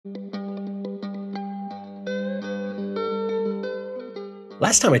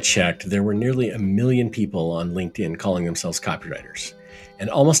Last time I checked, there were nearly 1 million people on LinkedIn calling themselves copywriters,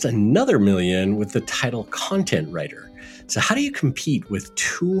 and almost another million with the title content writer. So how do you compete with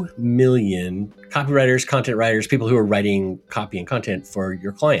 2 million copywriters, content writers, people who are writing copy and content for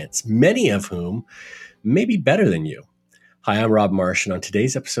your clients, many of whom may be better than you? Hi, I'm Rob Marsh, and on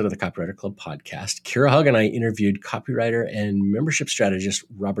today's episode of the Copywriter Club podcast, Kira Hug and I interviewed copywriter and membership strategist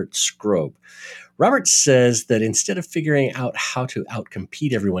Robert Skrob. Robert says that instead of figuring out how to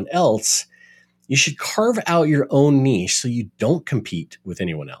outcompete everyone else, you should carve out your own niche so you don't compete with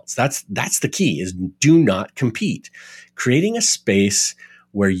anyone else. That's the key, is do not compete. Creating a space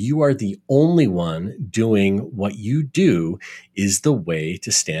where you are the only one doing what you do is the way to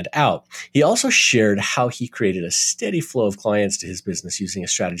stand out. He also shared how he created a steady flow of clients to his business using a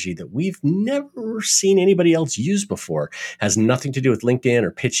strategy that we've never seen anybody else use before. Has nothing to do with LinkedIn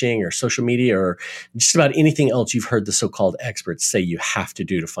or pitching or social media or just about anything else you've heard the so-called experts say you have to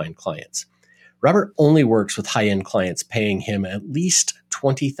do to find clients. Robert only works with high-end clients paying him at least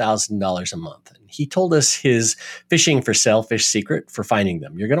 $20,000 a month. He told us his fishing for sailfish secret for finding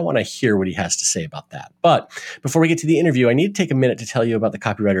them. You're going to want to hear what he has to say about that. But before we get to the interview, I need to take a minute to tell you about the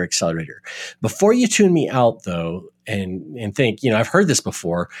Copywriter Accelerator. Before you tune me out, though, and think, I've heard this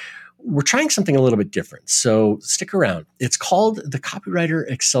before, we're trying something a little bit different. So stick around. It's called the Copywriter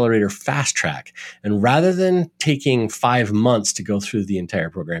Accelerator Fast Track. And rather than taking 5 months to go through the entire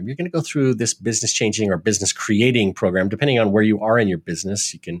program, you're going to go through this business changing or business creating program. Depending on where you are in your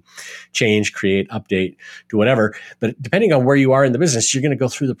business, you can change, create, update, do whatever. But depending on where you are in the business, you're going to go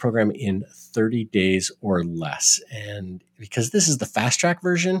through the program in 30 days or less. And because this is the fast track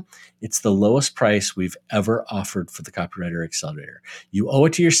version, it's the lowest price we've ever offered for the Copywriter Accelerator. You owe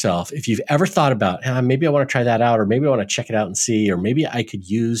it to yourself. If you've ever thought about, maybe I want to try that out, or maybe I want to check it out and see, or maybe I could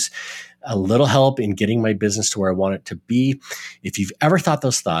use a little help in getting my business to where I want it to be. If you've ever thought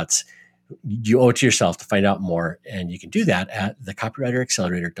those thoughts, you owe it to yourself to find out more. And you can do that at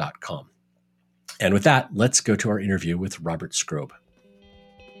thecopywriteraccelerator.com. And with that, let's go to our interview with Robert Skrob.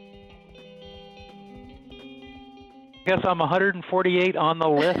 I guess I'm 148 on the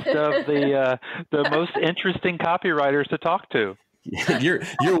list of the most interesting copywriters to talk to. You're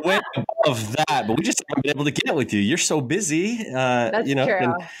way above that, but we just haven't been able to get with you. You're so busy, That's true.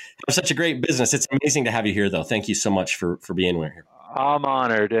 And have such a great business. It's amazing to have you here, though. Thank you so much for being here. I'm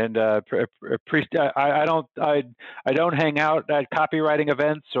honored, and I don't hang out at copywriting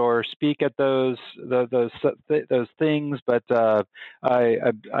events or speak at those things, but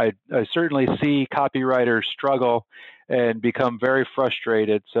I certainly see copywriters struggle and become very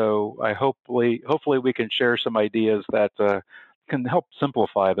frustrated. So hopefully we can share some ideas that can help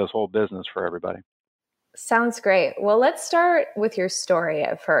simplify this whole business for everybody. Sounds great. Well, let's start with your story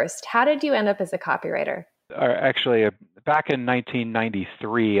at first. How did you end up as a copywriter? Actually, back in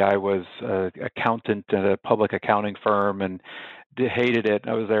 1993, I was an accountant at a public accounting firm and hated it.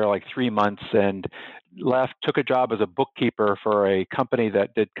 I was there like 3 months and left, took a job as a bookkeeper for a company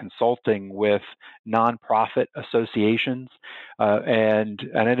that did consulting with nonprofit associations, and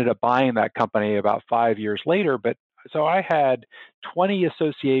ended up buying that company about 5 years later. But so I had 20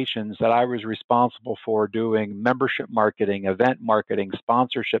 associations that I was responsible for doing membership marketing, event marketing,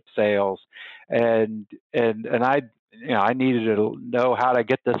 sponsorship sales, and I needed to know how to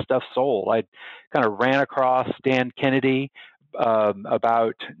get this stuff sold. I kind of ran across Dan Kennedy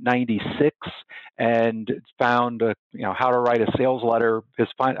about 96 and found how to write a sales letter,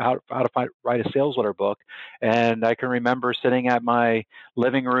 write a sales letter book. And I can remember sitting at my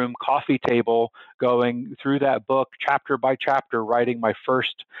living room coffee table going through that book chapter by chapter, writing my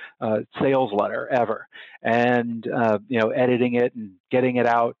first sales letter ever, and editing it and getting it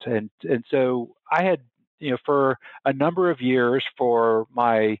out. And so I had for a number of years, for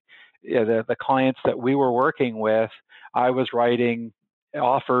my the clients that we were working with, I was writing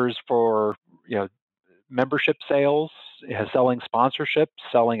offers for membership sales, selling sponsorships,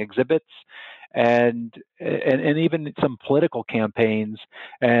 selling exhibits, and even some political campaigns,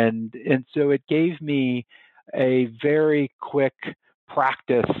 and so it gave me a very quick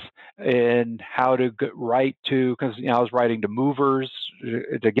practice in how to write to, because I was writing to movers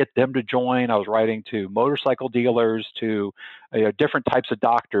to get them to join. I was writing to motorcycle dealers, to different types of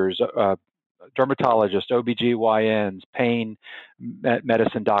doctors, dermatologists, OBGYNs, pain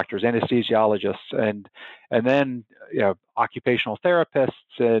medicine doctors, anesthesiologists, and then occupational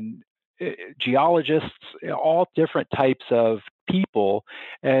therapists and geologists, all different types of people.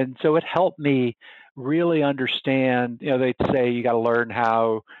 And so it helped me really understand, they say you got to learn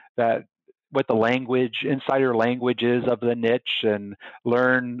what the insider language is of the niche, and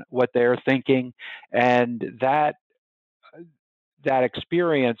learn what they're thinking. And that that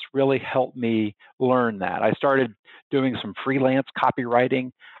experience really helped me learn that. I started doing some freelance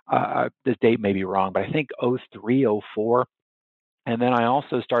copywriting. This date may be wrong, but I think 03, 04. And then I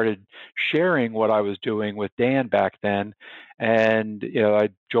also started sharing what I was doing with Dan back then. And, I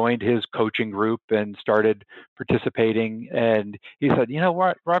joined his coaching group and started participating. And he said, you know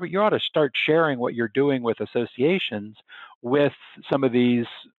what, Robert, you ought to start sharing what you're doing with associations with some of these,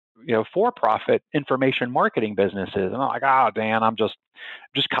 for-profit information marketing businesses. And I'm like, oh, Dan, I'm just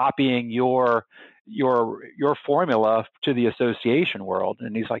copying your formula to the association world.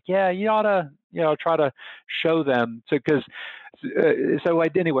 And he's like, yeah, you ought to, try to show them.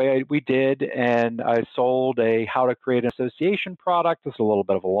 We did, and I sold a how to create an association product. This is a little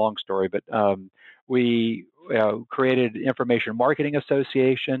bit of a long story, but we created Information Marketing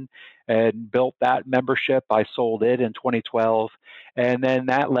Association and built that membership. I sold it in 2012, and then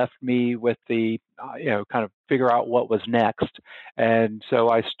that left me with the kind of figure out what was next. And so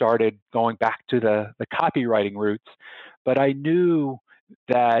I started going back to the copywriting roots, but I knew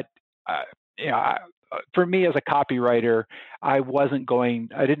that for me as a copywriter, I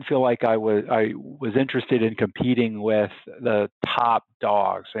didn't feel like I was interested in competing with the top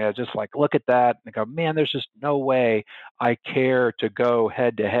dogs. And I just like, look at that and go, man, there's just no way I care to go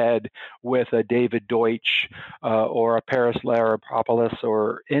head to head with a David Deutsch or a Paris Laropoulos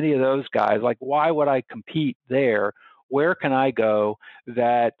or any of those guys. Like, why would I compete there? Where can I go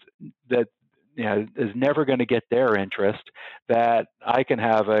that is never going to get their interest, that I can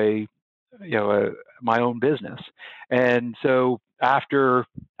have my own business? And so after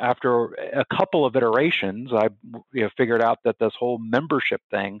a couple of iterations, I figured out that this whole membership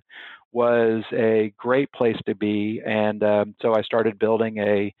thing was a great place to be. And so I started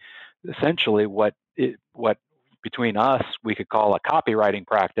building essentially what between us we could call a copywriting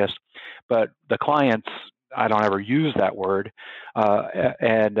practice, but the clients, I don't ever use that word.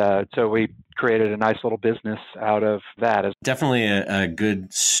 So we created a nice little business out of that. Definitely a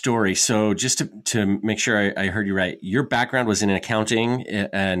good story. So just to make sure I heard you right, your background was in accounting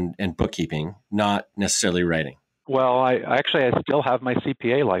and bookkeeping, not necessarily writing. Well, I still have my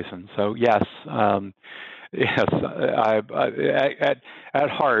CPA license. So yes, yes, I at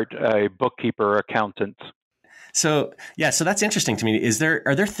heart, a bookkeeper, accountant. So that's interesting to me.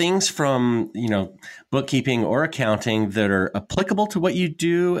 Are there things from, bookkeeping or accounting that are applicable to what you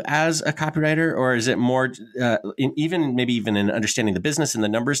do as a copywriter, or is it more even in understanding the business and the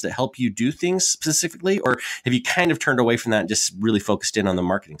numbers that help you do things specifically, or have you kind of turned away from that and just really focused in on the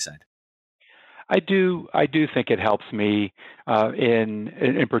marketing side? I do think it helps me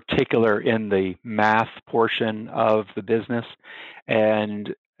in particular in the math portion of the business,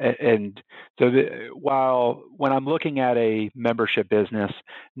 and so while when I'm looking at a membership business,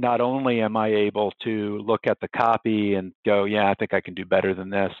 not only am I able to look at the copy and go, yeah, I think I can do better than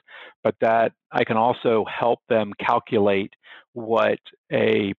this, but that I can also help them calculate what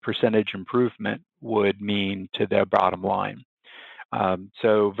a percentage improvement would mean to their bottom line.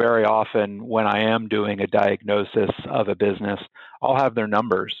 So very often when I am doing a diagnosis of a business, I'll have their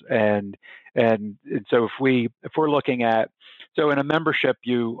numbers. And so if we're looking at, so in a membership,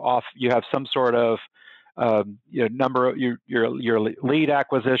 you have some sort of number, your lead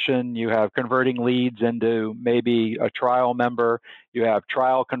acquisition, you have converting leads into maybe a trial member, you have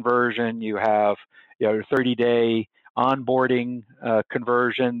trial conversion, you have 30-day onboarding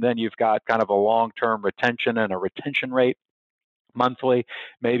conversion, then you've got kind of a long-term retention and a retention rate monthly.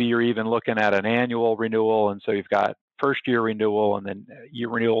 Maybe you're even looking at an annual renewal, and so you've got first year renewal and then year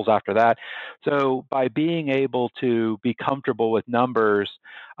renewals after that. So by being able to be comfortable with numbers,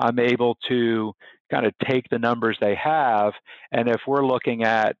 I'm able to kind of take the numbers they have, and if we're looking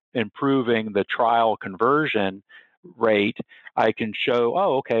at improving the trial conversion rate, I can show,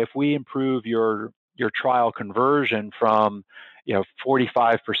 oh, okay, if we improve your trial conversion from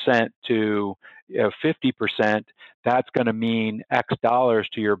 45% to 50%, that's going to mean X dollars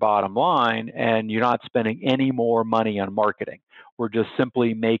to your bottom line, and you're not spending any more money on marketing. We're just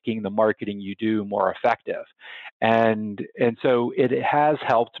simply making the marketing you do more effective. And so it has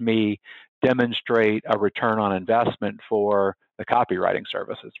helped me demonstrate a return on investment for the copywriting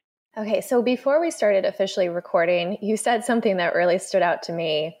services. Okay, so before we started officially recording, you said something that really stood out to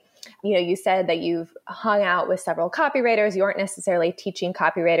me. You said that you've hung out with several copywriters. You aren't necessarily teaching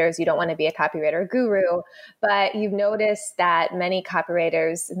copywriters. You don't want to be a copywriter guru, but you've noticed that many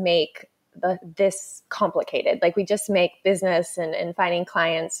copywriters make this complicated. Like, we just make business and finding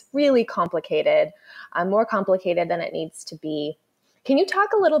clients really complicated, more complicated than it needs to be. Can you talk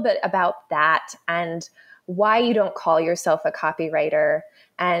a little bit about that and why you don't call yourself a copywriter,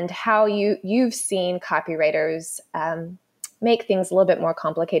 and how you've seen copywriters make things a little bit more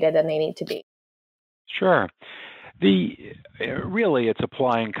complicated than they need to be? Sure. Really, it's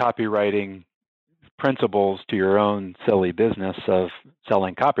applying copywriting principles to your own silly business of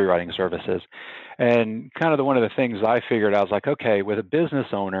selling copywriting services. And kind of one of the things I figured, I was like, okay, with a business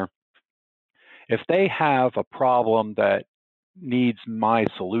owner, if they have a problem that needs my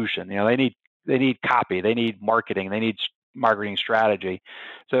solution, they need copy, they need marketing, they need marketing strategy.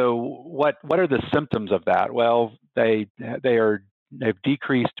 So what are the symptoms of that? Well, they've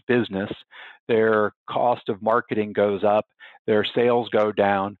decreased business, their cost of marketing goes up, their sales go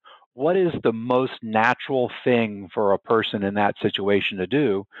down. What is the most natural thing for a person in that situation to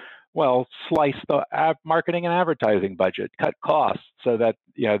do? Well, slice the marketing and advertising budget, cut costs so that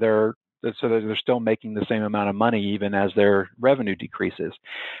they're still making the same amount of money even as their revenue decreases.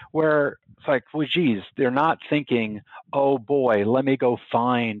 Where it's like, well, geez, they're not thinking, oh boy, let me go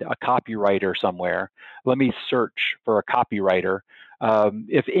find a copywriter somewhere. Let me search for a copywriter.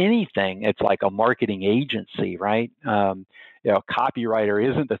 If anything, it's like a marketing agency, right?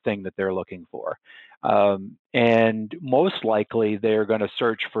 Copywriter isn't the thing that they're looking for. And most likely they're going to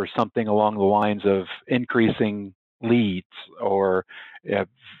search for something along the lines of increasing leads, or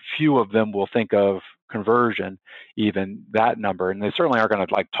few of them will think of conversion, even that number. And they certainly aren't going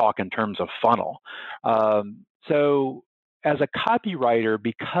to talk in terms of funnel. So as a copywriter,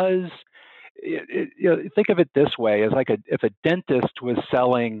 because think of it this way, as if a dentist was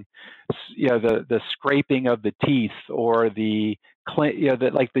selling, the scraping of the teeth, or the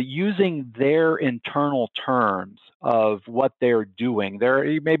using their internal terms of what they're doing,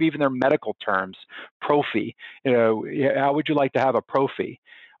 maybe even their medical terms, prophy. How would you like to have a prophy?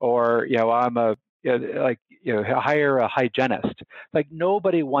 Or hire a hygienist. Like,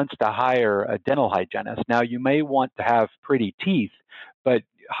 nobody wants to hire a dental hygienist. Now, you may want to have pretty teeth, but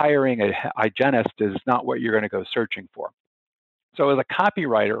hiring a hygienist is not what you're going to go searching for. So as a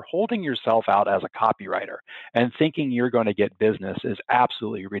copywriter, holding yourself out as a copywriter and thinking you're going to get business is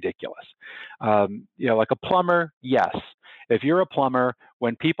absolutely ridiculous. Like a plumber, yes. If you're a plumber,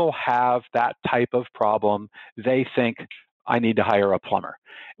 when people have that type of problem, they think, I need to hire a plumber.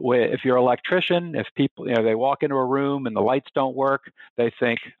 If you're an electrician, if people, they walk into a room and the lights don't work, they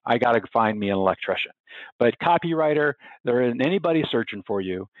think, I got to find me an electrician. But copywriter, there isn't anybody searching for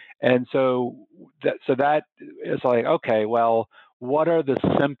you. And so that is like, okay, well, what are the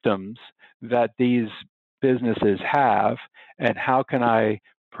symptoms that these businesses have, and how can I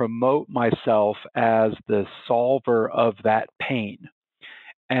promote myself as the solver of that pain?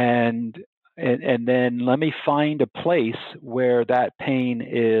 And then let me find a place where that pain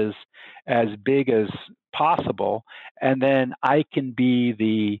is as big as possible, and then I can be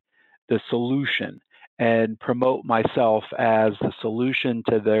the solution and promote myself as the solution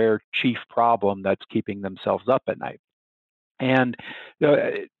to their chief problem that's keeping themselves up at night. And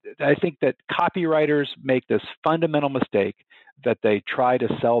I think that copywriters make this fundamental mistake that they try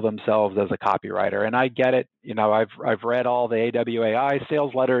to sell themselves as a copywriter. And I get it. I've read all the AWAI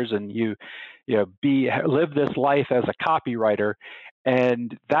sales letters, and live this life as a copywriter,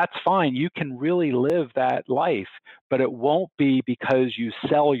 and that's fine. You can really live that life, but it won't be because you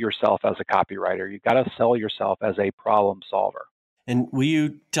sell yourself as a copywriter. You've got to sell yourself as a problem solver. And will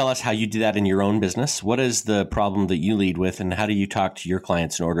you tell us how you do that in your own business? What is the problem that you lead with, and how do you talk to your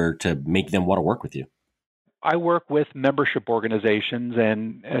clients in order to make them want to work with you? I work with membership organizations,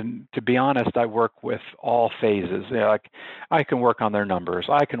 and to be honest, I work with all phases. I can work on their numbers,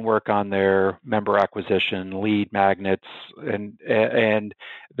 I can work on their member acquisition, lead magnets, and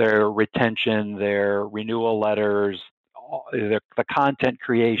their retention, their renewal letters, the content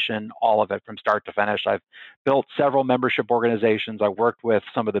creation, all of it from start to finish. I've built several membership organizations. I worked with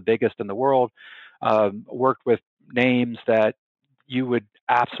some of the biggest in the world, worked with names that you would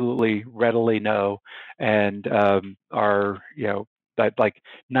absolutely readily know, and are, that like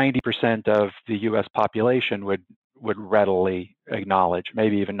 90% of the U.S. population would readily acknowledge,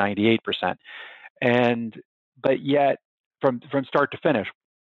 maybe even 98%. But yet, from start to finish.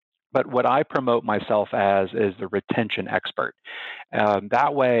 But what I promote myself as is the retention expert.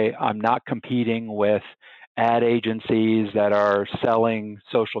 That way, I'm not competing with ad agencies that are selling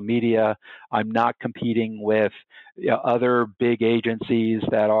social media. I'm not competing with other big agencies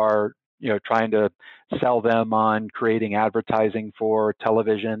that are trying to sell them on creating advertising for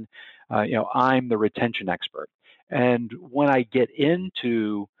television. I'm the retention expert. And when I get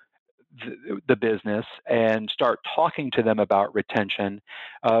into the business and start talking to them about retention,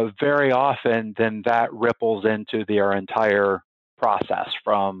 very often then that ripples into their entire process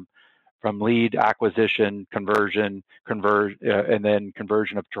from lead acquisition, conversion, and then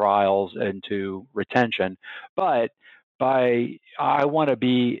conversion of trials into retention. But I want to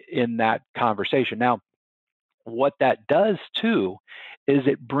be in that conversation. Now, what that does too is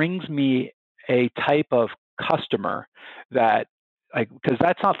it brings me a type of customer that, like, because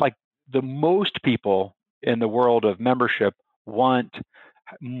that's not like the most people in the world of membership want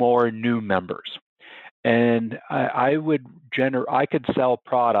more new members. And I could sell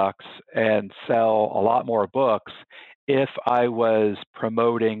products and sell a lot more books if I was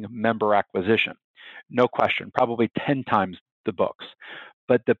promoting member acquisition. No question, probably 10 times the books.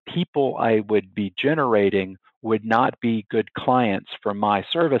 But the people I would be generating would not be good clients for my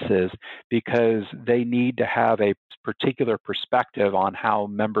services because they need to have a particular perspective on how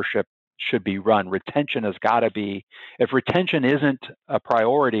membership should be run. Retention has got to be, if retention isn't a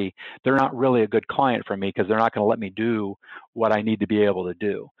priority, they're not really a good client for me because they're not going to let me do what I need to be able to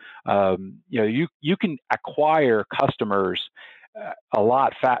do. You can acquire customers a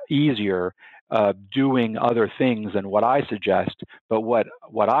lot easier doing other things than what I suggest. But what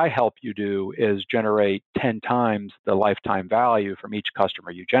I help you do is generate 10 times the lifetime value from each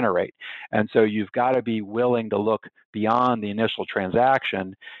customer you generate. And so you've got to be willing to look beyond the initial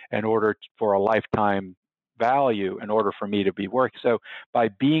transaction in order for a lifetime value in order for me to be worth. So by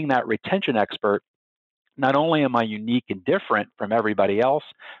being that retention expert, not only am I unique and different from everybody else,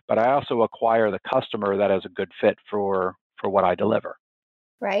 but I also acquire the customer that is a good fit for what I deliver.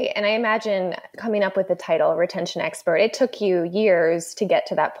 Right. And I imagine coming up with the title retention expert, it took you years to get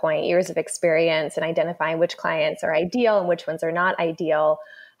to that point, years of experience and identifying which clients are ideal and which ones are not ideal.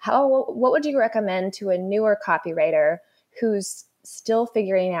 What would you recommend to a newer copywriter who's still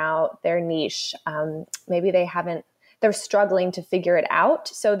figuring out their niche? Maybe they're struggling to figure it out.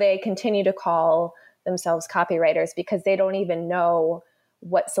 So they continue to call themselves copywriters because they don't even know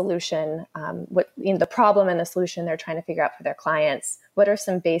what solution, the problem and the solution they're trying to figure out for their clients. What are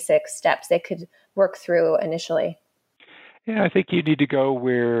some basic steps they could work through initially? Yeah, I think you need to go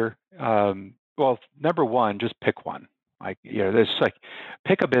where, well, number one, just pick one.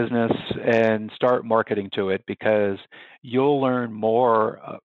 Pick a business and start marketing to it because you'll learn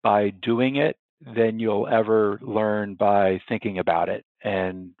more by doing it than you'll ever learn by thinking about it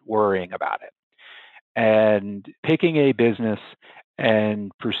and worrying about it. And picking a business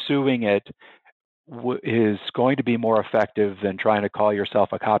and pursuing it is going to be more effective than trying to call yourself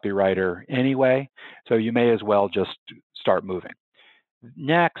a copywriter anyway. So you may as well just start moving.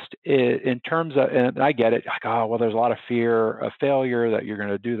 Next, in terms of, and I get it, like, oh, well, there's a lot of fear of failure that you're going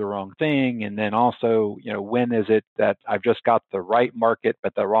to do the wrong thing. And then also, when is it that I've just got the right market,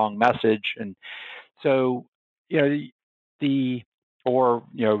 but the wrong message? And so, have you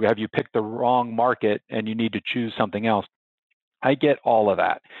picked the wrong market and you need to choose something else? I get all of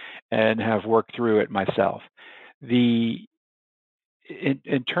that and have worked through it myself. In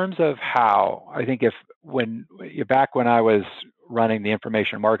terms of how, I think back when I was running the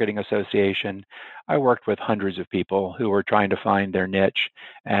Information Marketing Association, I worked with hundreds of people who were trying to find their niche.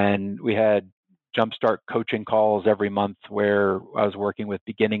 And we had jumpstart coaching calls every month where I was working with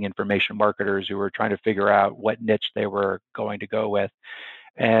beginning information marketers who were trying to figure out what niche they were going to go with.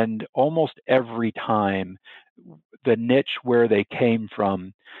 And almost every time, the niche where they came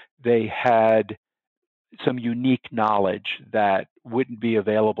from, they had some unique knowledge that wouldn't be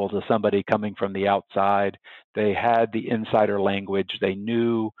available to somebody coming from the outside. They had the insider language. They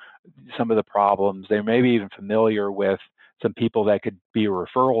knew some of the problems. They may be even familiar with some people that could be a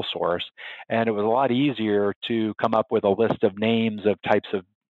referral source. And it was a lot easier to come up with a list of names of types of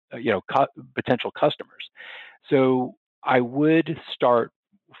potential customers. So I would start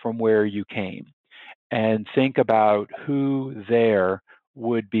from where you came and think about who there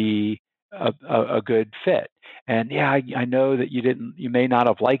would be a good fit. And yeah, I know that you may not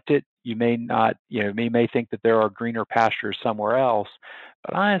have liked it. You may not, you may think that there are greener pastures somewhere else,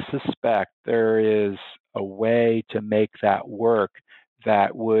 but I suspect there is a way to make that work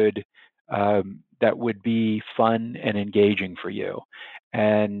that would be fun and engaging for you,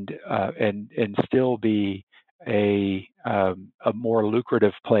 and still be a more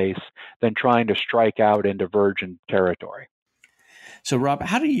lucrative place than trying to strike out into virgin territory. So, Rob,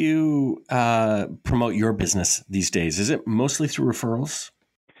 how do you promote your business these days? Is it mostly through referrals?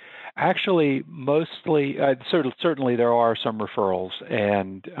 Actually, mostly. Certainly, there are some referrals,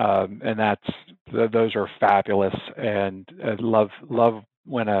 and those are fabulous. And I love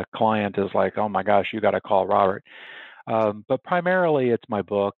when a client is like, "Oh my gosh, you got to call Robert." But primarily, it's my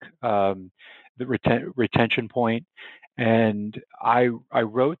book, the Retention Point, and I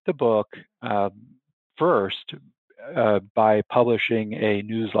wrote the book first by publishing a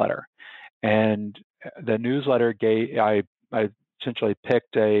newsletter, and the newsletter I essentially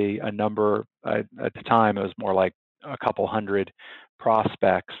picked a number. At the time, it was more like a couple hundred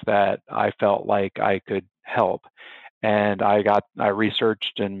prospects that I felt like I could help. And I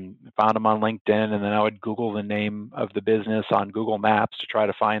researched and found them on LinkedIn, and then I would Google the name of the business on Google Maps to try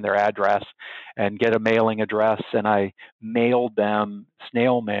to find their address and get a mailing address. And I mailed them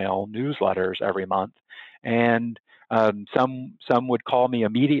snail mail newsletters every month. And some would call me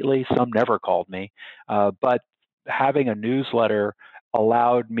immediately, some never called me. But having a newsletter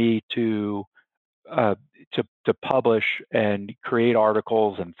allowed me uh, to publish and create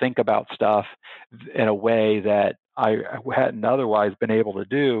articles and think about stuff in a way that I hadn't otherwise been able to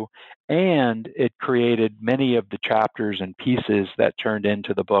do. And it created many of the chapters and pieces that turned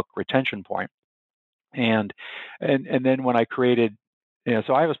into the book Retention Point. And then when I created,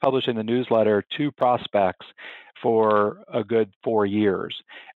 so I was publishing the newsletter to prospects for a good 4 years,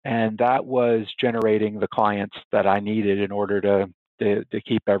 and that was generating the clients that I needed in order to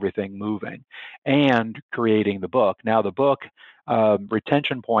keep everything moving, and creating the book. Now the book,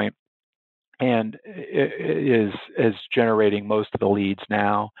 Retention Point, and is generating most of the leads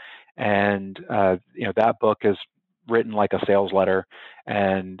now, and that book is written like a sales letter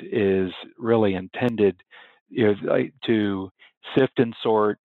and is really intended like, to sift and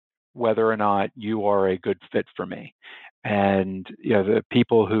sort whether or not you are a good fit for me. And the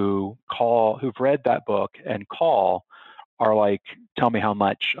people who've read that book and call are like, tell me how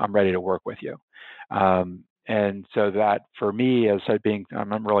much, I'm ready to work with you. And so that for me, as I being,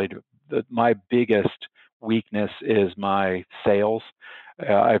 I'm really my biggest weakness is my sales.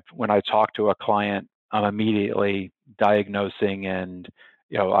 When I talk to a client, I'm immediately diagnosing and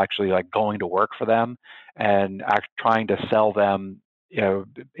actually like going to work for them and trying to sell them.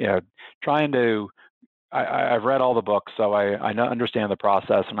 Trying to. I've read all the books, so I understand the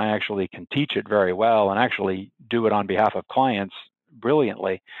process, and I actually can teach it very well, and actually do it on behalf of clients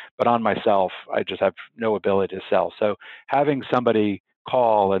brilliantly. But on myself, I just have no ability to sell. So having somebody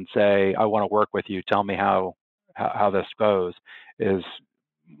call and say, "I want to work with you. Tell me how this goes," is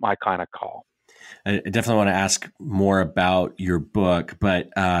my kind of call. I definitely want to ask more about your book, but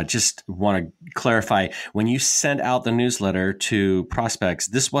just want to clarify, when you sent out the newsletter to prospects,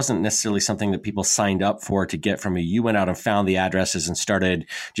 this wasn't necessarily something that people signed up for to get from you. You went out and found the addresses and started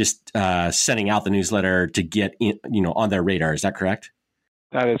just sending out the newsletter to get on their radar. Is that correct?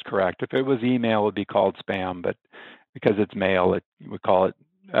 That is correct. If it was email, it would be called spam, but because it's mail, we call it.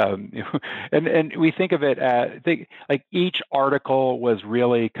 And we think of it as like each article was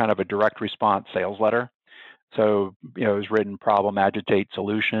really kind of a direct response sales letter. So it was written problem, agitate,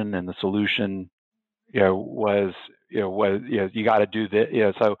 solution, and the solution was you got to do this.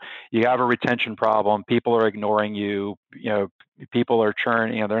 So you have a retention problem. People are ignoring you. People are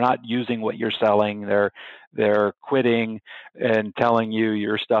churning. They're not using what you're selling. They're quitting and telling you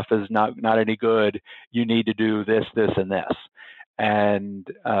your stuff is not any good. You need to do this, and this. And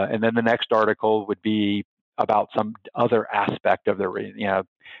then the next article would be about some other aspect of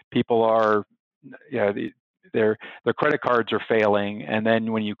people are their credit cards are failing, and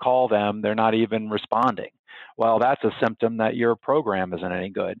then when you call them, they're not even responding. Well, that's a symptom that your program isn't any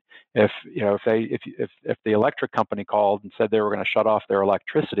good. If the electric company called and said they were going to shut off their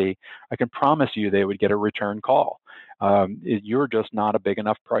electricity, I can promise you they would get a return call. You're just not a big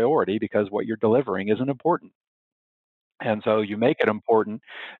enough priority because what you're delivering isn't important. And so you make it important.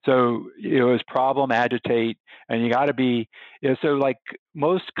 So it's problem, agitate, and you got to be. So like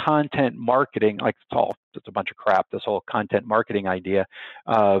most content marketing, like it's a bunch of crap. This whole content marketing idea.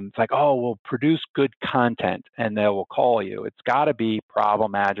 It's like, oh, we'll produce good content, and they will call you. It's got to be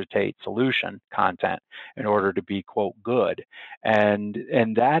problem, agitate, solution content in order to be quote good, and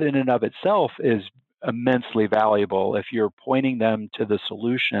that in and of itself is immensely valuable if you're pointing them to the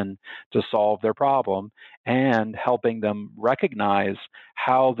solution to solve their problem and helping them recognize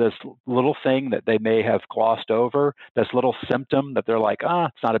how this little thing that they may have glossed over, this little symptom that they're like,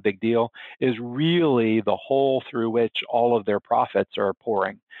 it's not a big deal, is really the hole through which all of their profits are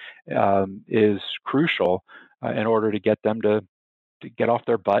pouring, is crucial in order to get them to get off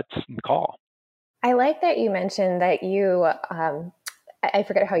their butts and call. I like that you mentioned that you I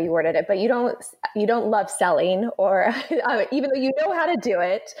forget how you worded it, but you don't love selling, or even though you know how to do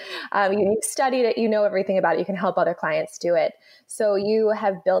it, you studied it, you know everything about it, you can help other clients do it. So you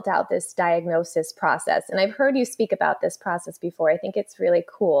have built out this diagnosis process, and I've heard you speak about this process before. I think it's really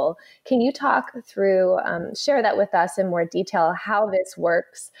cool. Can you talk through, share that with us in more detail, how this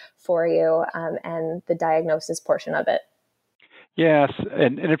works for you and the diagnosis portion of it? Yes,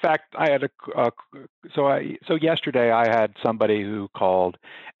 and in fact, I had so yesterday I had somebody who called,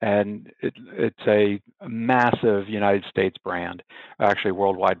 and it's a massive United States brand, actually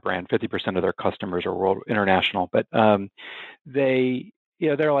worldwide brand. 50% of their customers are world international, but they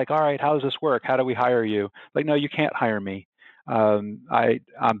they're like, all right, how does this work? How do we hire you? Like, no, you can't hire me.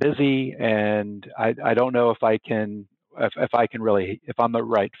 I'm busy, and I don't know if I can if I can really if I'm the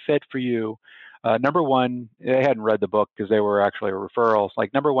right fit for you. Number one, they hadn't read the book because they were actually referrals.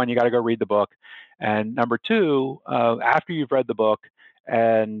 Like, number one, you got to go read the book, and number two, after you've read the book,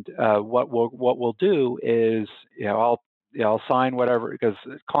 and what we'll do is, I'll sign whatever, because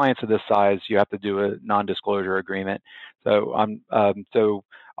clients of this size, you have to do a non-disclosure agreement. So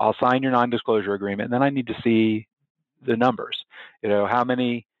I'll sign your non-disclosure agreement, and then I need to see the numbers. How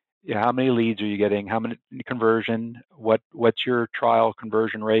many how many leads are you getting? How many conversion? What's your trial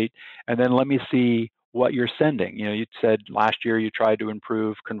conversion rate? And then let me see what you're sending. You said last year you tried to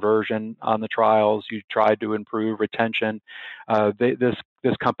improve conversion on the trials. You tried to improve retention.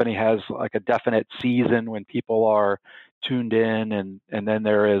 This company has like a definite season when people are tuned in, and then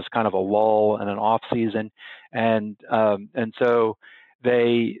there is kind of a lull and an off season, and so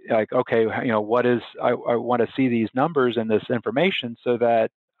they like, okay, what is, I want to see these numbers and this information so that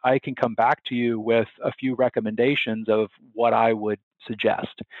I can come back to you with a few recommendations of what I would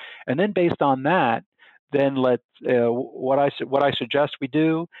suggest. And then based on that, then let's what I suggest we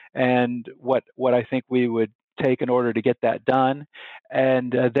do, and what I think we would take in order to get that done.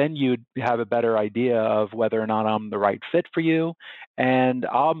 And then you'd have a better idea of whether or not I'm the right fit for you, and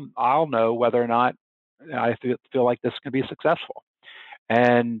I'll know whether or not I feel like this can be successful.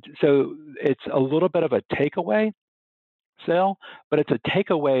 And so it's a little bit of a takeaway sale, but it's a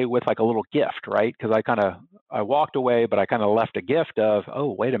takeaway with like a little gift, right? Because I walked away, but I kind of left a gift of,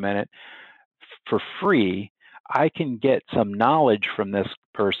 oh, wait a minute, for free, I can get some knowledge from this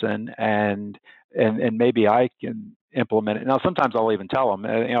person, and maybe I can implement it. Now, sometimes I'll even tell them,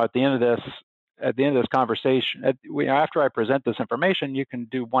 at the end of this conversation, after I present this information, you can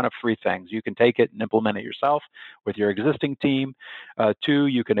do one of three things. You can take it and implement it yourself with your existing team. Two,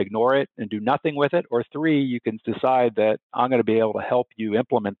 you can ignore it and do nothing with it. Or three, you can decide that I'm going to be able to help you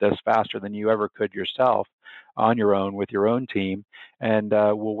implement this faster than you ever could yourself on your own with your own team, and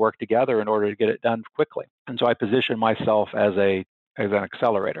we'll work together in order to get it done quickly. And so I position myself as an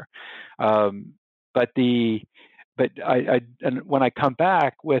accelerator. Um, but the but and when I come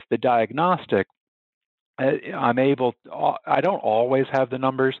back with the diagnostic, I'm able to, I don't always have the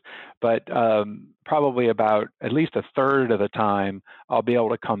numbers, but probably about at least a third of the time, I'll be able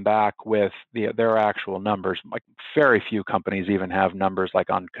to come back with their actual numbers. Like, very few companies even have numbers like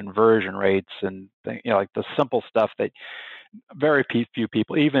on conversion rates and like the simple stuff that very few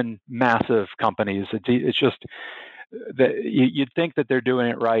people, even massive companies, it's just that you'd think that they're doing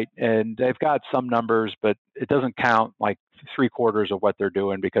it right, and they've got some numbers, but it doesn't count like 3/4 of what they're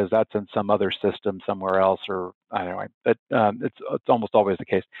doing because that's in some other system somewhere else, or I don't know. But it's almost always the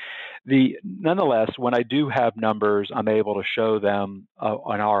case. Nonetheless, when I do have numbers, I'm able to show them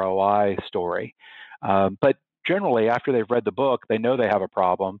an ROI story. But generally, after they've read the book, they know they have a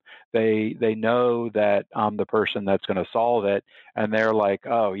problem. They know that I'm the person that's going to solve it, and they're like,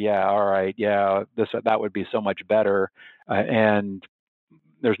 "Oh yeah, all right, yeah, that would be so much better," and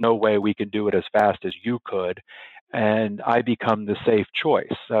there's no way we can do it as fast as you could, and I become the safe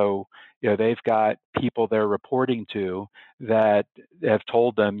choice. So they've got people they're reporting to that have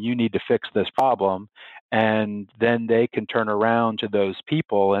told them you need to fix this problem, and then they can turn around to those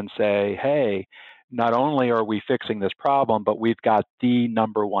people and say, hey, not only are we fixing this problem, but we've got the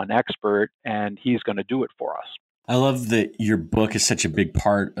number one expert, and he's going to do it for us. I love that your book is such a big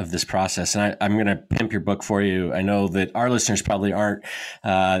part of this process, and I'm going to pimp your book for you. I know that our listeners probably aren't,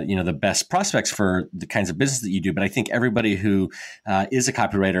 the best prospects for the kinds of business that you do, but I think everybody who is a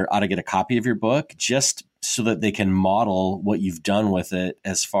copywriter ought to get a copy of your book, just so that they can model what you've done with it,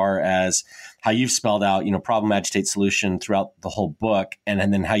 as far as how you've spelled out, problem, agitate, solution throughout the whole book,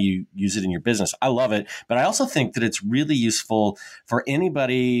 and then how you use it in your business. I love it. But I also think that it's really useful for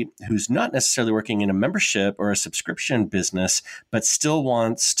anybody who's not necessarily working in a membership or a subscription business, but still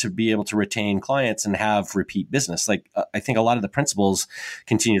wants to be able to retain clients and have repeat business. Like, I think a lot of the principles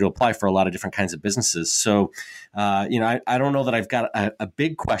continue to apply for a lot of different kinds of businesses. So, I don't know that I've got a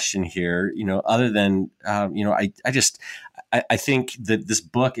big question here, other than, I think that this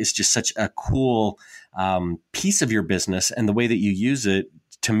book is just such a cool piece of your business, and the way that you use it,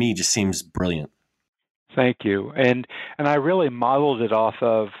 to me, just seems brilliant. Thank you. And I really modeled it off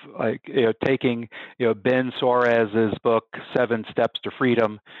of taking Ben Suarez's book 7 Steps to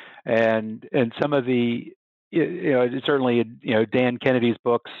Freedom, and some of the it's certainly, Dan Kennedy's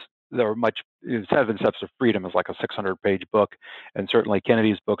books, there were much, 7 Steps of Freedom is like a 600-page book, and certainly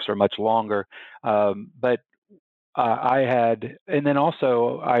Kennedy's books are much longer. But I had, and then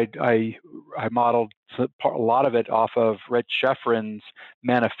also I modeled a lot of it off of Rich Schefren's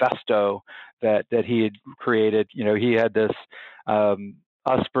manifesto that he had created. He had this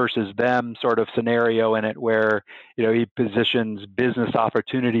us versus them sort of scenario in it where, he positions business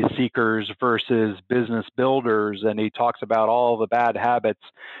opportunity seekers versus business builders, and he talks about all the bad habits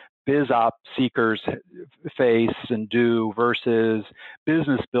biz op seekers face and do versus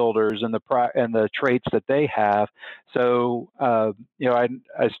business builders and the traits that they have. So I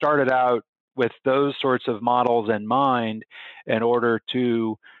started out with those sorts of models in mind in order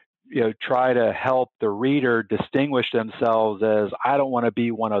to try to help the reader distinguish themselves as, I don't want to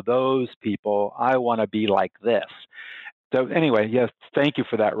be one of those people. I want to be like this. So anyway, yes, thank you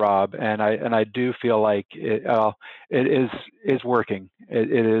for that, Rob. And I do feel like it is working.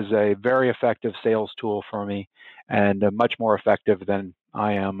 It is a very effective sales tool for me, and much more effective than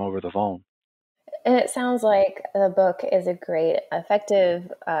I am over the phone. And it sounds like the book is a great,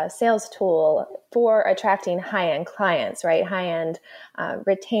 effective sales tool for attracting high-end clients, right? High-end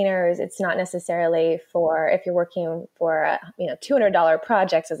retainers. It's not necessarily for if you're working for $200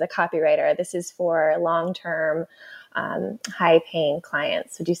 projects as a copywriter. This is for long-term, high-paying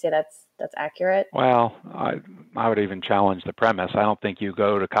clients. Would you say that's accurate? Well, I would even challenge the premise. I don't think you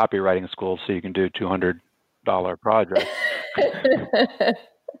go to copywriting school so you can do $200 projects.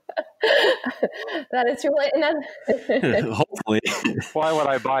 That is true. And hopefully. Why would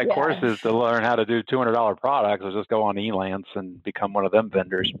I buy courses to learn how to do $200 products? I'll just go on Elance and become one of them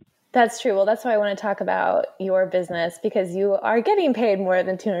vendors. That's true. Well, that's why I want to talk about your business, because you are getting paid more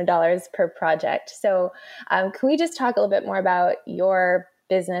than $200 per project. So can we just talk a little bit more about your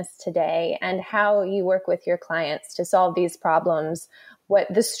business today and how you work with your clients to solve these problems,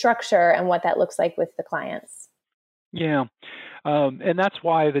 what the structure and what that looks like with the clients? Yeah. And that's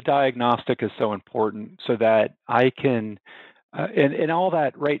why the diagnostic is so important, so that I can, and all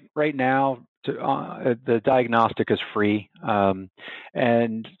that right now, the diagnostic is free.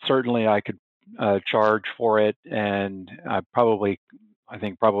 And certainly I could charge for it. And I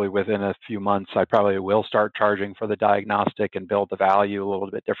think probably within a few months, I probably will start charging for the diagnostic and build the value a little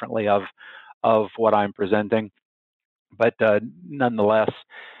bit differently of what I'm presenting. But nonetheless,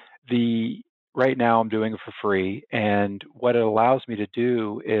 right now I'm doing it for free, and what it allows me to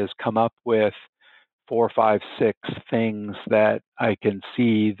do is come up with 4, 5, 6 things that I can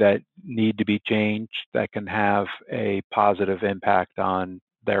see that need to be changed, that can have a positive impact on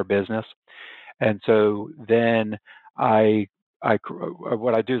their business. And so then what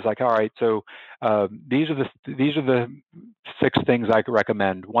I do is like, all right, so these are the 6 things I could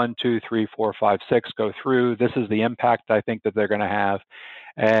recommend. 1, 2, 3, 4, 5, 6. Go through. This is the impact I think that they're going to have,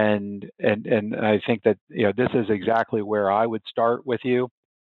 and I think that this is exactly where I would start with you.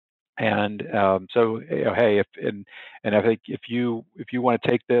 And so, hey, I think if you want to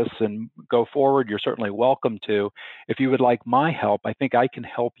take this and go forward, you're certainly welcome to. If you would like my help, I think I can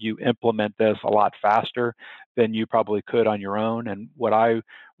help you implement this a lot faster than you probably could on your own. And what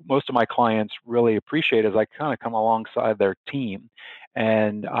most of my clients really appreciate is I kind of come alongside their team,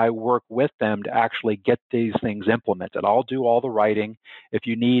 and I work with them to actually get these things implemented. I'll do all the writing. If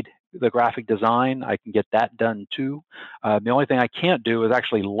you need the graphic design, I can get that done too. The only thing I can't do is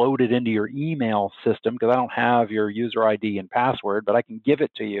actually load it into your email system, because I don't have your user ID and password, but I can give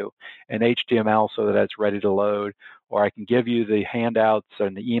it to you in HTML so that it's ready to load, or I can give you the handouts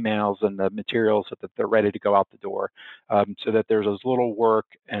and the emails and the materials so that they're ready to go out the door, so that there's as little work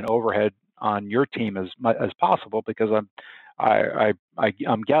and overhead on your team as possible, because I'm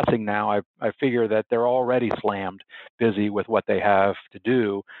guessing now, I figure that they're already slammed busy with what they have to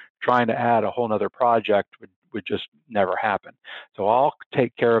do. Trying to add a whole nother project would just never happen. So I'll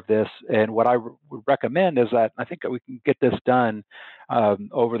take care of this. And what I would recommend is that I think that we can get this done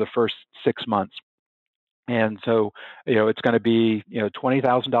over the first 6 months. And so, it's going to be,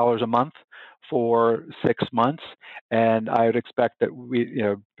 $20,000 a month for 6 months. And I would expect that we,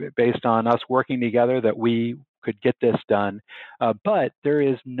 based on us working together, that we could get this done, but there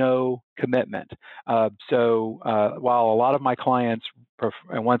is no commitment. So while a lot of my clients,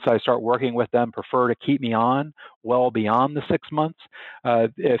 and once I start working with them, prefer to keep me on well beyond the 6 months,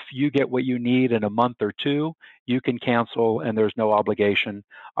 if you get what you need in a month or 2, you can cancel, and there's no obligation.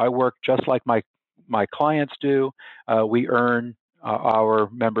 I work just like my clients do. We earn our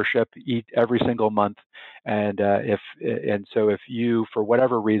membership every single month, and so if you, for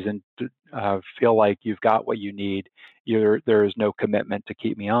whatever reason, feel like you've got what you need, there is no commitment to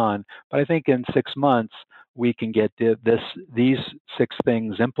keep me on. But I think in 6 months, we can get these 6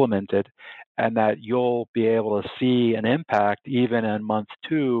 things implemented, and that you'll be able to see an impact even in month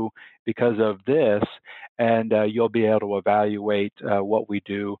 2 because of this, and you'll be able to evaluate what we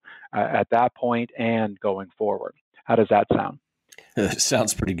do at that point and going forward. How does that sound? It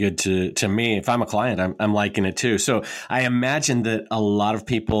sounds pretty good to me. If I'm a client, I'm liking it too. So I imagine that a lot of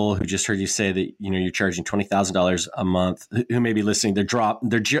people who just heard you say that, you're charging $20,000 a month, who may be listening, their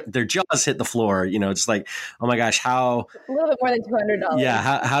jaws hit the floor. It's like, oh my gosh, how a little bit more than $200.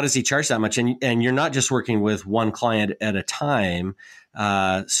 Yeah, how does he charge that much? And you're not just working with one client at a time.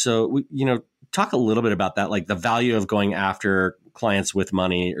 So talk a little bit about that, like the value of going after clients with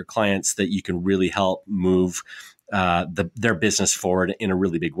money or clients that you can really help move their business forward in a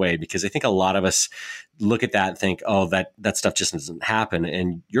really big way. Because I think a lot of us look at that and think, oh, that stuff just doesn't happen.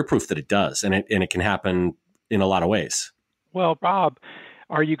 And you're proof that it does. And it can happen in a lot of ways. Well, Rob,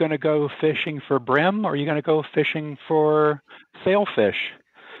 are you going to go fishing for brim, or are you going to go fishing for sailfish?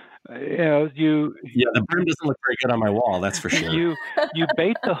 The brim doesn't look very good on my wall, that's for sure. You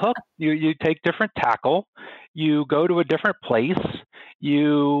bait the hook. You take different tackle. You go to a different place.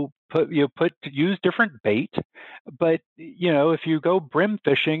 You use different bait. But if you go brim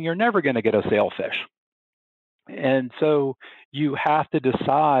fishing, you're never going to get a sailfish. And so you have to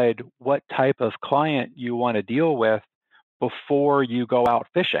decide what type of client you want to deal with before you go out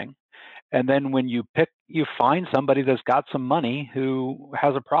fishing. And then when you find somebody that's got some money who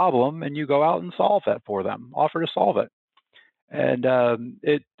has a problem, and you go out and solve that for them, offer to solve it. And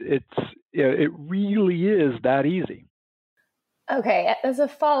it really is that easy. Okay, as a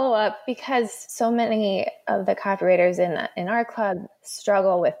follow-up, because so many of the copywriters in our club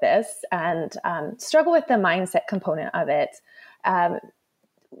struggle with this and struggle with the mindset component of it. Are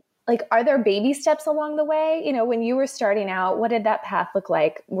there baby steps along the way? When you were starting out, what did that path look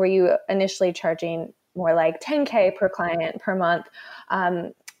like? Were you initially charging more like $10K per client per month?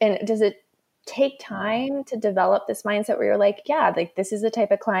 And does it take time to develop this mindset where you're like, yeah, this is the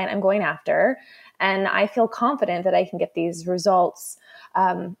type of client I'm going after, and I feel confident that I can get these results?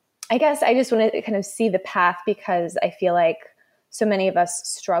 I guess I just want to kind of see the path, because I feel like so many of us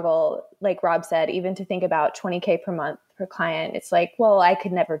struggle, like Rob said, even to think about $20K per month per client. It's like, well, I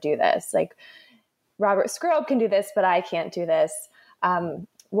could never do this. Like Robert Skrob can do this, but I can't do this.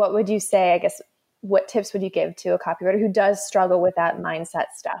 What would you say, I guess, what tips would you give to a copywriter who does struggle with that mindset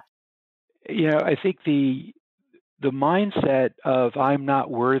stuff? I think the mindset of I'm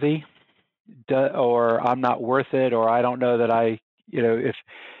not worthy, or I'm not worth it, or I don't know that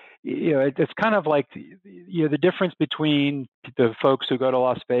it's kind of like, the difference between the folks who go to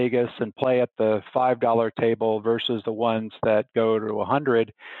Las Vegas and play at the $5 table versus the ones that go to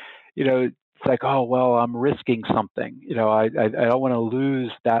 100. It's like, oh, well, I'm risking something. I don't want to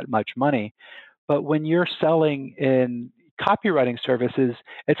lose that much money. But when you're selling in copywriting services,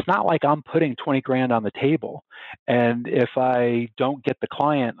 it's not like I'm putting 20 grand on the table, and if I don't get the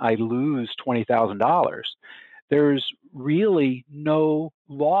client, I lose $20,000. There's really no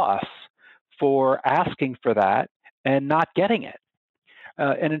loss for asking for that and not getting it.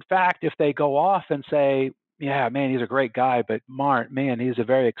 And in fact, if they go off and say, yeah, man, he's a great guy, but man, he's a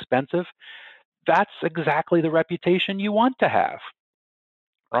very expensive, that's exactly the reputation you want to have,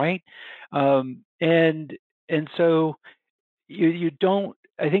 right? And so you don't,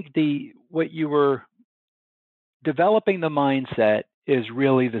 I think what you were developing the mindset is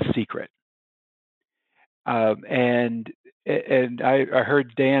really the secret. And I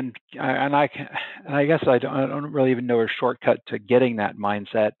heard Dan, and I guess I don't really even know a shortcut to getting that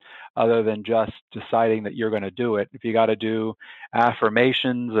mindset, other than just deciding that you're going to do it. If you got to do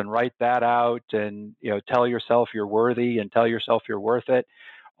affirmations and write that out, and tell yourself you're worthy and tell yourself you're worth it,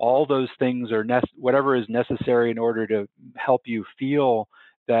 all those things are whatever is necessary in order to help you feel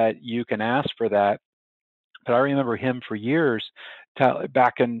that you can ask for that. But I remember him for years,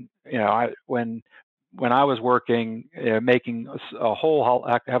 back in when I was working, making a whole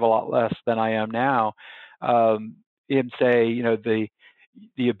heck of a lot less than I am now. Him say,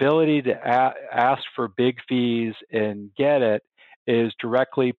 the ability to ask for big fees and get it is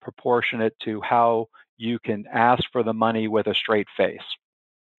directly proportionate to how you can ask for the money with a straight face.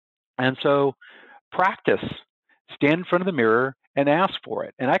 And so practice, stand in front of the mirror and ask for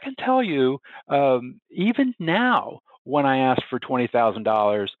it. And I can tell you, even now, when I ask for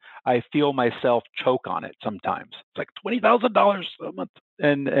 $20,000, I feel myself choke on it sometimes. It's like $20,000 a month.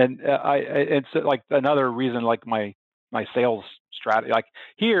 And so, like, another reason, like my sales strategy, like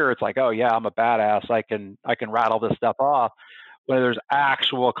here, it's like, oh yeah, I'm a badass. I can rattle this stuff off. when there's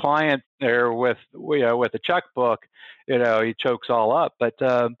actual client there with a checkbook, he chokes all up. But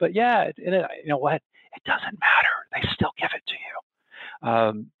yeah, you know what? It doesn't matter. They still give it to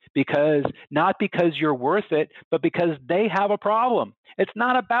you. Because not because you're worth it, but because they have a problem. It's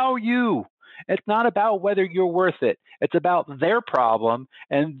not about you. It's not about whether you're worth it. It's about their problem,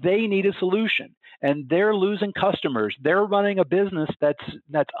 and they need a solution. And they're losing customers. They're running a business that's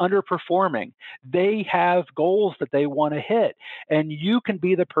underperforming. They have goals that they want to hit, and you can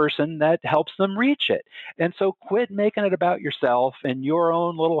be the person that helps them reach it. And so quit making it about yourself and your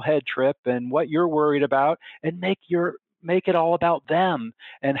own little head trip and what you're worried about, and make it all about them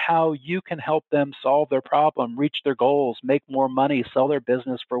and how you can help them solve their problem, reach their goals, make more money, sell their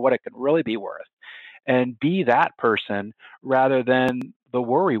business for what it can really be worth, and be that person rather than the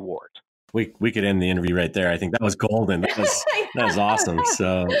worry wart. We could end the interview right there. I think that was golden. That was awesome.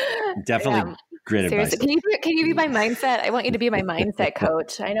 So definitely great Seriously, advice. Can you be my mindset? I want you to be my mindset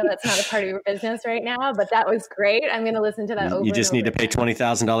coach. I know that's not a part of your business right now, but that was great. I'm going to listen to that over. You just need to pay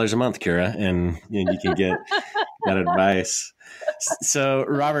 $20,000 a month, Kira, and you can get that advice. So,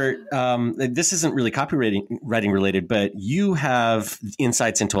 Robert, this isn't really copywriting related, but you have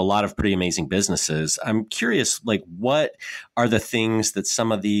insights into a lot of pretty amazing businesses. I'm curious, what are the things that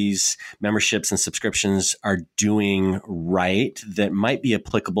some of these memberships and subscriptions are doing right that might be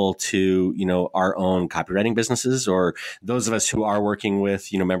applicable to, our own copywriting businesses, or those of us who are working with,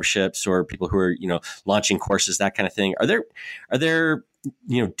 memberships, or people who are, launching courses, that kind of thing. Are there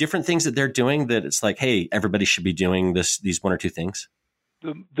different things that they're doing that it's like, hey, everybody should be doing these one or two things?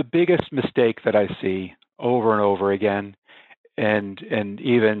 The biggest mistake that I see over and over again, and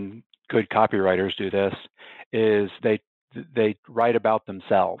even good copywriters do this, is they write about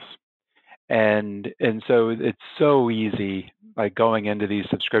themselves. And so it's so easy, like going into these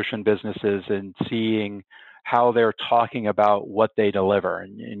subscription businesses and seeing how they're talking about what they deliver,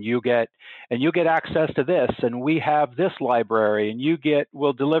 and you get access to this, and we have this library, and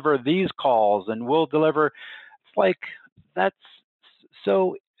we'll deliver these calls, and we'll deliver. It's like, that's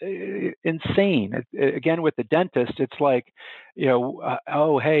so insane. Again, with the dentist, it's like, you're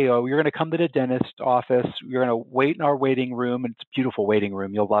going to come to the dentist office. You're going to wait in our waiting room, and it's a beautiful waiting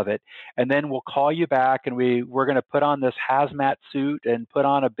room. You'll love it. And then we'll call you back, and we're going to put on this hazmat suit and put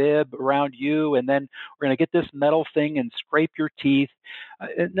on a bib around you, and then we're going to get this metal thing and scrape your teeth.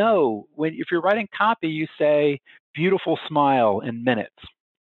 No, if you're writing copy, you say beautiful smile in minutes.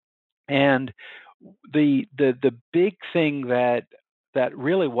 And the big thing that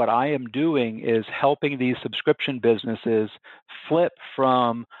really what I am doing is helping these subscription businesses flip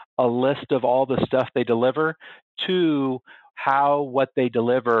from a list of all the stuff they deliver to how what they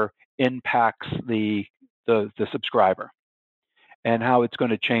deliver impacts the subscriber and how it's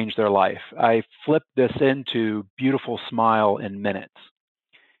going to change their life. I flip this into beautiful smile in minutes.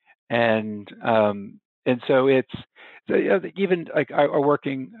 And so it's even like our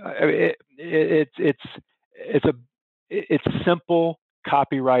working. It's simple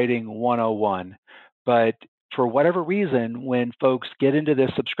copywriting 101, but for whatever reason, when folks get into this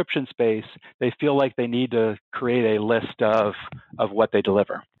subscription space, they feel like they need to create a list of what they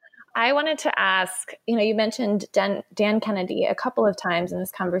deliver. I wanted to ask, you mentioned Dan Kennedy a couple of times in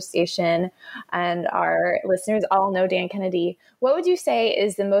this conversation, and our listeners all know Dan Kennedy. What would you say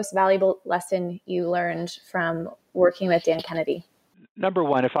is the most valuable lesson you learned from working with Dan Kennedy? Number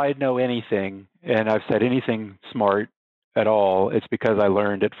one, if I know anything, and I've said anything smart at all, it's because I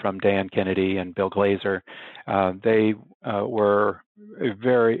learned it from Dan Kennedy and Bill Glazer. They were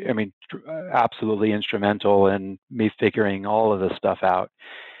absolutely instrumental in me figuring all of this stuff out.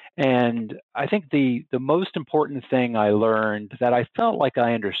 And I think the most important thing I learned, that I felt like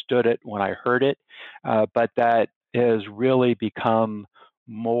I understood it when I heard it, but that has really become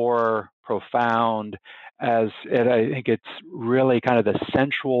more profound I think it's really kind of the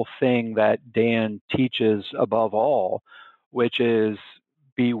central thing that Dan teaches above all, which is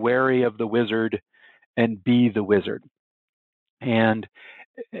be wary of the wizard and be the wizard. And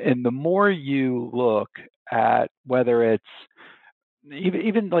the more you look at, whether it's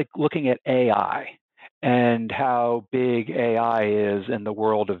even like looking at AI and how big AI is in the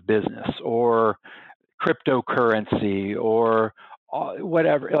world of business, or cryptocurrency, or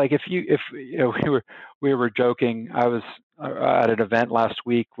whatever. Like we were joking. I was at an event last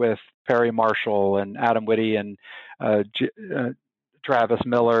week with Perry Marshall and Adam Whitty and Travis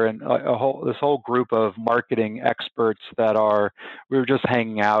Miller and this whole group of marketing experts we were just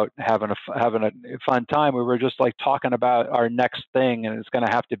hanging out, having a fun time. We were just like talking about our next thing, and it's going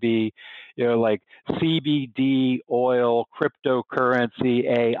to have to be, like CBD oil, cryptocurrency,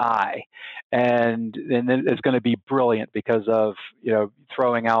 AI, and then it's going to be brilliant because of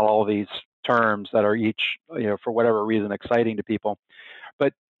throwing out all these terms that are each for whatever reason exciting to people.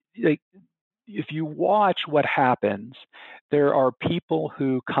 But if you watch what happens, there are people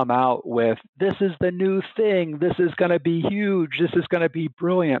who come out with, this is the new thing, this is going to be huge, this is going to be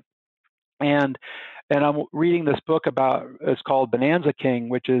brilliant. And I'm reading this book it's called Bonanza King,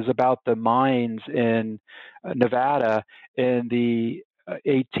 which is about the mines in Nevada in the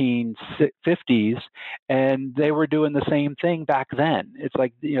 1850s, and they were doing the same thing back then. It's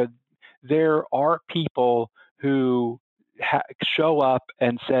like, there are people who show up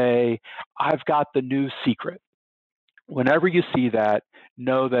and say, I've got the new secret. Whenever you see that,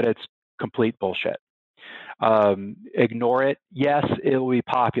 know that it's complete bullshit. Ignore it. Yes, it will be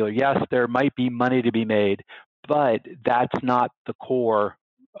popular. Yes, there might be money to be made, but that's not the core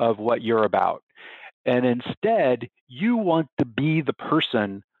of what you're about. And instead, you want to be the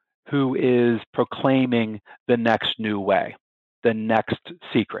person who is proclaiming the next new way, the next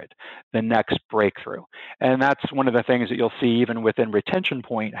secret, the next breakthrough. And that's one of the things that you'll see even within Retention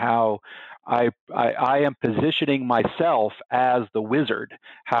Point, how I am positioning myself as the wizard,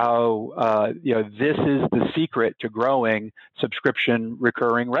 how this is the secret to growing subscription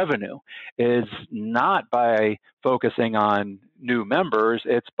recurring revenue, is not by focusing on new members,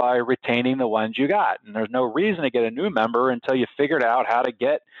 it's by retaining the ones you got. And there's no reason to get a new member until you figured out how to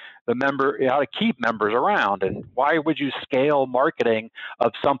get how to keep members around. And why would you scale marketing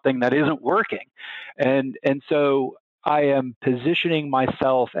of something that isn't working? And so I am positioning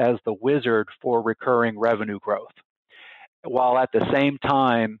myself as the wizard for recurring revenue growth, while at the same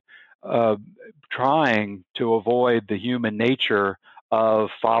time trying to avoid the human nature of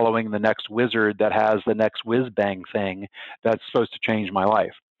following the next wizard that has the next whiz bang thing that's supposed to change my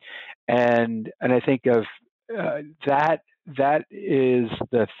life. And I think of that is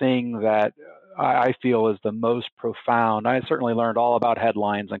the thing that I feel is the most profound. I certainly learned all about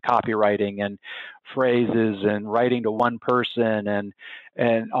headlines and copywriting and phrases and writing to one person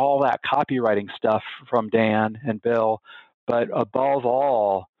and all that copywriting stuff from Dan and Bill. But above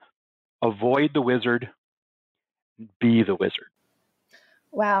all, avoid the wizard, be the wizard.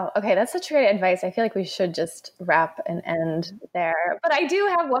 Wow. Okay. That's such great advice. I feel like we should just wrap and end there. But I do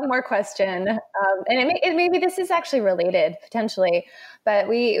have one more question. And maybe this is actually related potentially, but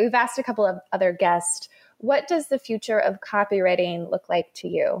we've asked a couple of other guests, what does the future of copywriting look like to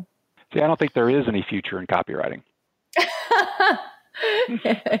you? See, I don't think there is any future in copywriting.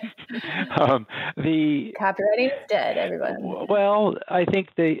 The copywriting is dead, everyone. Well, I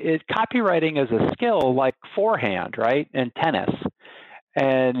think copywriting is a skill like forehand, right? And tennis.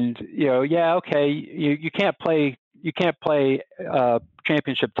 And you can't play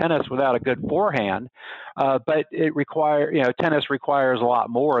championship tennis without a good forehand, but tennis requires a lot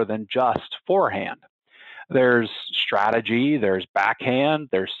more than just forehand. There's strategy, there's backhand,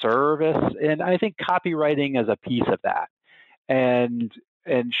 there's service, and I think copywriting is a piece of that. And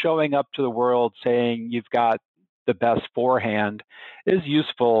showing up to the world saying you've got the best forehand is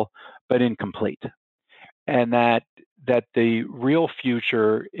useful but incomplete, and that the real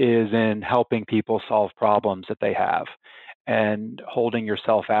future is in helping people solve problems that they have and holding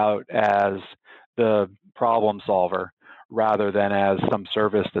yourself out as the problem solver rather than as some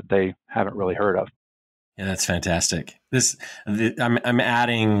service that they haven't really heard of. Yeah, that's fantastic. I'm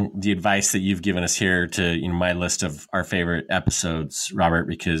adding the advice that you've given us here to my list of our favorite episodes, Robert,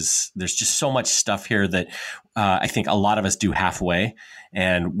 because there's just so much stuff here that I think a lot of us do halfway,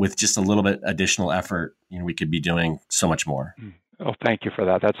 and with just a little bit additional effort, we could be doing so much more. Oh, thank you for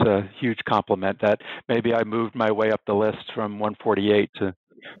that. That's a huge compliment. That maybe I moved my way up the list from 148 to.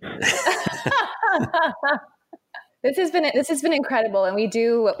 This has been incredible, and we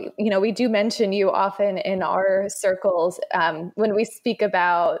do mention you often in our circles when we speak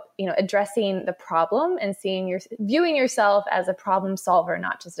about addressing the problem and viewing yourself as a problem solver,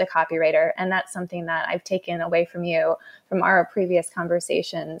 not just a copywriter. And that's something that I've taken away from you from our previous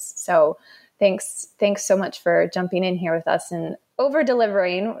conversations. So thanks so much for jumping in here with us and over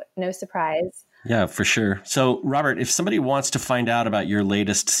delivering. No surprise. Yeah, for sure. So, Robert, if somebody wants to find out about your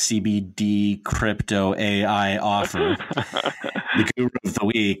latest CBD crypto AI offer, the guru of the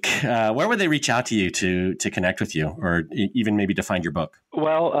week, where would they reach out to you to connect with you, or even maybe to find your book?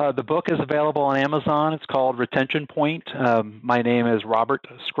 Well, the book is available on Amazon. It's called Retention Point. My name is Robert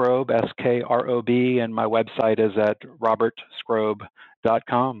Skrob, Skrob, and my website is at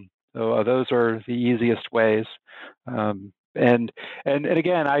robertskrob.com. So those are the easiest ways. And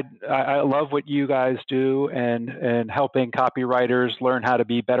again, I love what you guys do and helping copywriters learn how to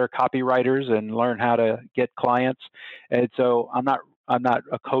be better copywriters and learn how to get clients. And so I'm not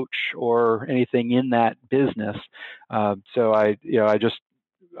a coach or anything in that business. So I just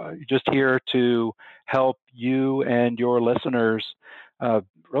here to help you and your listeners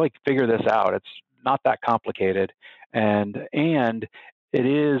really figure this out. It's not that complicated, and it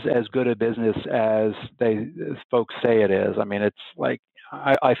is as good a business as folks say it is. I mean, it's like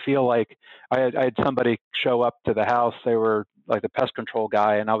I feel like I had somebody show up to the house. They were like the pest control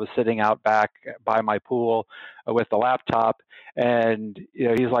guy, and I was sitting out back by my pool with the laptop. And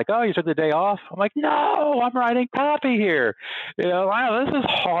he's like, "Oh, you took the day off?" I'm like, "No, I'm writing copy here. Wow, this is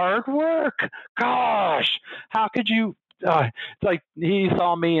hard work. Gosh, how could you?" It's like he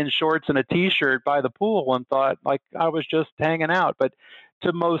saw me in shorts and a T-shirt by the pool and thought like I was just hanging out. But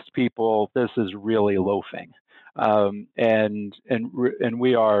to most people, this is really loafing, and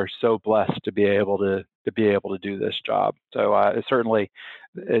we are so blessed to be able to do this job. So certainly,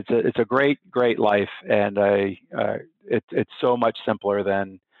 it's a great life, and it's so much simpler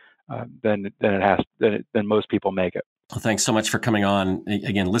than most people make it. Well, thanks so much for coming on.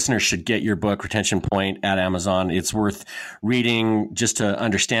 Again, listeners should get your book, Retention Point, at Amazon. It's worth reading just to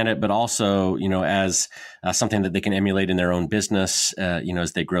understand it, but also, as something that they can emulate in their own business,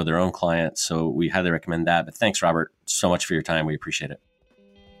 as they grow their own clients. So we highly recommend that. But thanks, Robert, so much for your time. We appreciate it.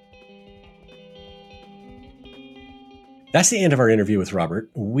 That's the end of our interview with Robert.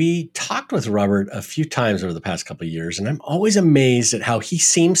 We talked with Robert a few times over the past couple of years, and I'm always amazed at how he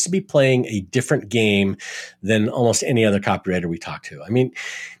seems to be playing a different game than almost any other copywriter we talk to. I mean,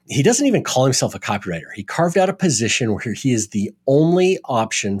 he doesn't even call himself a copywriter. He carved out a position where he is the only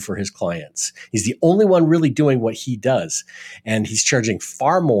option for his clients. He's the only one really doing what he does, and he's charging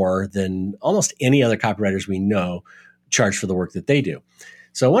far more than almost any other copywriters we know charge for the work that they do.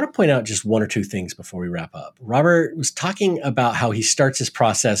 So I want to point out just one or two things before we wrap up. Robert was talking about how he starts his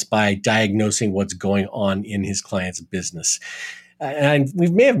process by diagnosing what's going on in his client's business. And we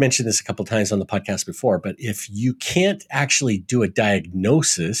may have mentioned this a couple of times on the podcast before, but if you can't actually do a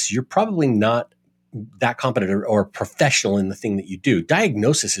diagnosis, you're probably not that competent or professional in the thing that you do.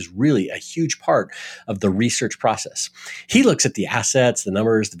 Diagnosis is really a huge part of the research process. He looks at the assets, the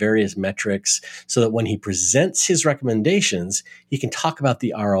numbers, the various metrics, so that when he presents his recommendations, he can talk about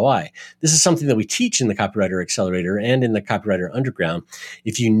the ROI. This is something that we teach in the Copywriter Accelerator and in the Copywriter Underground.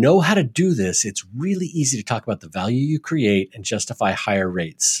 If you know how to do this, it's really easy to talk about the value you create and justify higher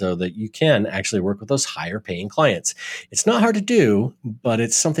rates so that you can actually work with those higher paying clients. It's not hard to do, but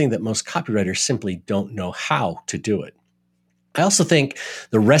it's something that most copywriters simply don't know how to do it. I also think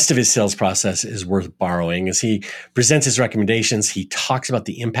the rest of his sales process is worth borrowing. As he presents his recommendations, he talks about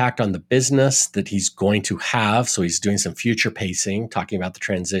the impact on the business that he's going to have. So he's doing some future pacing, talking about the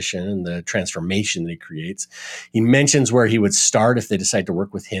transition and the transformation that he creates. He mentions where he would start if they decide to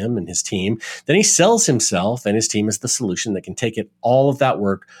work with him and his team. Then he sells himself and his team as the solution that can take all of that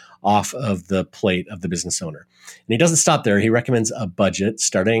work off of the plate of the business owner. And he doesn't stop there. He recommends a budget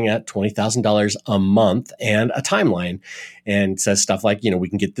starting at $20,000 a month and a timeline, and says stuff like, we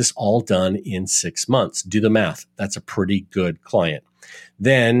can get this all done in 6 months. Do the math. That's a pretty good client.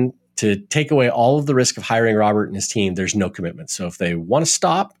 Then to take away all of the risk of hiring Robert and his team, there's no commitment. So if they want to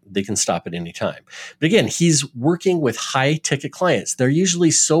stop, they can stop at any time. But again, he's working with high ticket clients. They're usually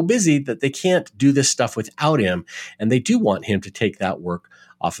so busy that they can't do this stuff without him, and they do want him to take that work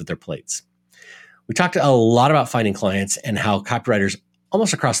off of their plates. We talked a lot about finding clients and how copywriters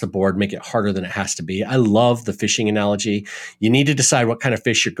almost across the board make it harder than it has to be. I love the fishing analogy. You need to decide what kind of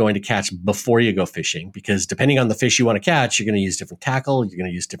fish you're going to catch before you go fishing, because depending on the fish you want to catch, you're going to use different tackle, you're going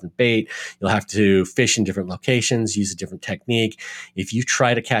to use different bait, you'll have to fish in different locations, use a different technique. If you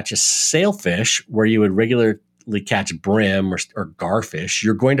try to catch a sailfish where you would regularly catch brim or garfish,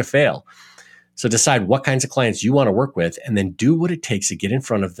 you're going to fail. So decide what kinds of clients you want to work with, and then do what it takes to get in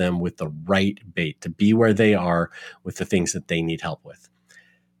front of them with the right bait, to be where they are with the things that they need help with.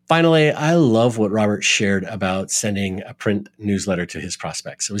 Finally, I love what Robert shared about sending a print newsletter to his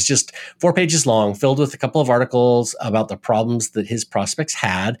prospects. It was just 4 pages long, filled with a couple of articles about the problems that his prospects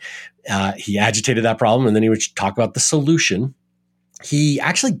had. He agitated that problem, and then he would talk about the solution. he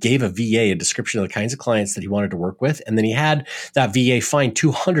actually gave a VA a description of the kinds of clients that he wanted to work with. And then he had that VA find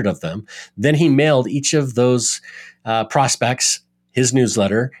 200 of them. Then he mailed each of those prospects his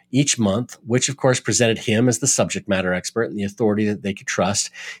newsletter each month, which of course presented him as the subject matter expert and the authority that they could trust.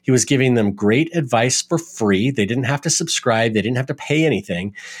 He was giving them great advice for free. They didn't have to subscribe. They didn't have to pay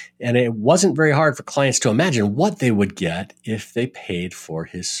anything. And it wasn't very hard for clients to imagine what they would get if they paid for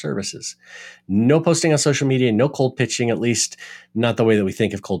his services. No posting on social media, no cold pitching, at least not the way that we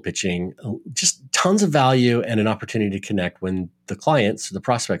think of cold pitching. Just tons of value and an opportunity to connect when the clients, the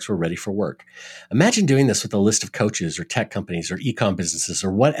prospects, were ready for work. Imagine doing this with a list of coaches or tech companies or e-com businesses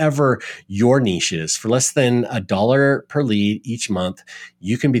or whatever your niche is. For less than $1 per lead each month,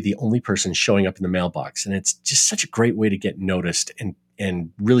 you can be the only person showing up in the mailbox. And it's just such a great way to get noticed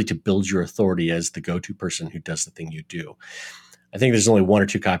and really to build your authority as the go-to person who does the thing you do. I think there's only one or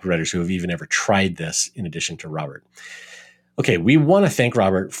two copywriters who have even ever tried this in addition to Robert. Okay, we want to thank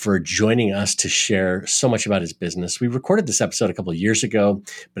Robert for joining us to share so much about his business. We recorded this episode a couple of years ago,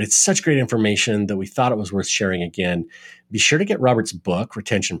 but it's such great information that we thought it was worth sharing again. Be sure to get Robert's book,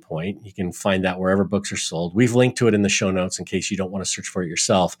 Retention Point. You can find that wherever books are sold. We've linked to it in the show notes in case you don't want to search for it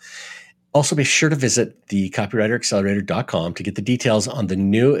yourself. Also, be sure to visit the copywriteraccelerator.com to get the details on the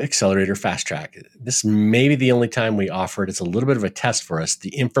new Accelerator Fast Track. This may be the only time we offer it. It's a little bit of a test for us.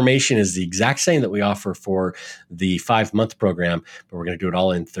 The information is the exact same that we offer for the 5-month program, but we're going to do it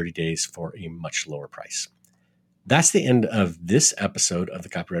all in 30 days for a much lower price. That's the end of this episode of the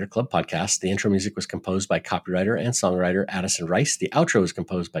Copywriter Club podcast. The intro music was composed by copywriter and songwriter Addison Rice. The outro was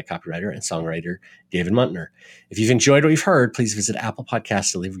composed by copywriter and songwriter David Muntner. If you've enjoyed what you've heard, please visit Apple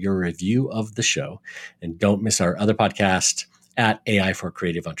Podcasts to leave your review of the show. And don't miss our other podcast at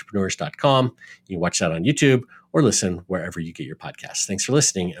aiforcreativeentrepreneurs.com. You can watch that on YouTube or listen wherever you get your podcasts. Thanks for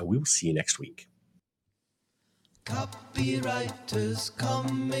listening, and we will see you next week. Copywriters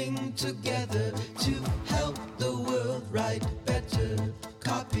coming together to help the world write better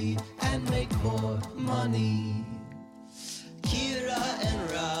copy and make more money. Kira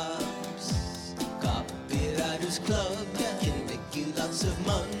and Rob's Copywriters Club can make you lots of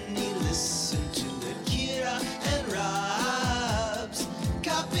money. Listen to it. Kira and Rob's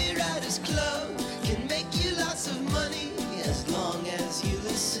Copywriters Club can make you lots of money as long as you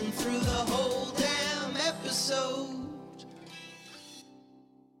listen through the whole damn episode.